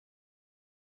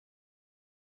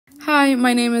Hi,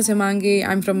 my name is Himangi.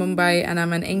 I'm from Mumbai and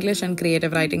I'm an English and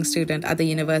creative writing student at the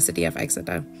University of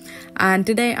Exeter. And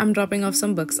today I'm dropping off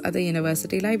some books at the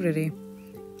university library.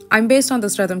 I'm based on the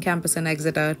Streatham campus in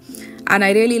Exeter, and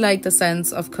I really like the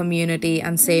sense of community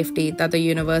and safety that the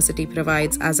university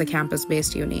provides as a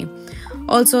campus-based uni.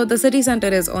 Also, the city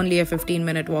centre is only a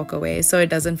 15-minute walk away, so it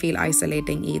doesn't feel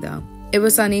isolating either. It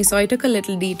was sunny, so I took a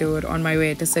little detour on my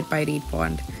way to sit by Reed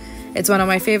Pond. It's one of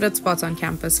my favourite spots on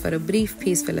campus for a brief,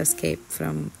 peaceful escape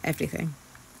from everything.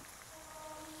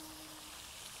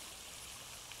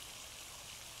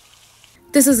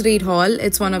 This is Reed Hall.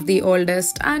 It's one of the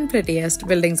oldest and prettiest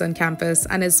buildings on campus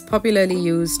and is popularly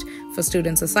used for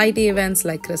student society events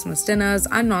like Christmas dinners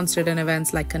and non-student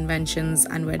events like conventions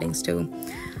and weddings too,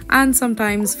 and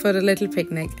sometimes for a little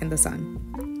picnic in the sun.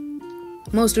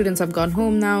 Most students have gone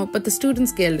home now, but the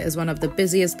Students' Guild is one of the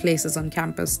busiest places on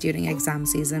campus during exam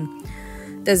season.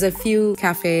 There's a few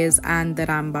cafes and the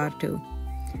Ram Bar too.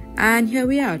 And here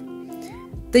we are.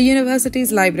 The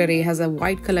university's library has a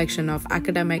wide collection of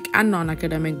academic and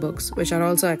non-academic books, which are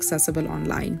also accessible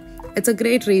online. It's a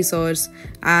great resource,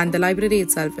 and the library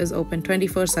itself is open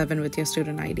 24/7 with your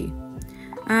student ID.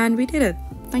 And we did it.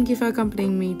 Thank you for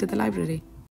accompanying me to the library.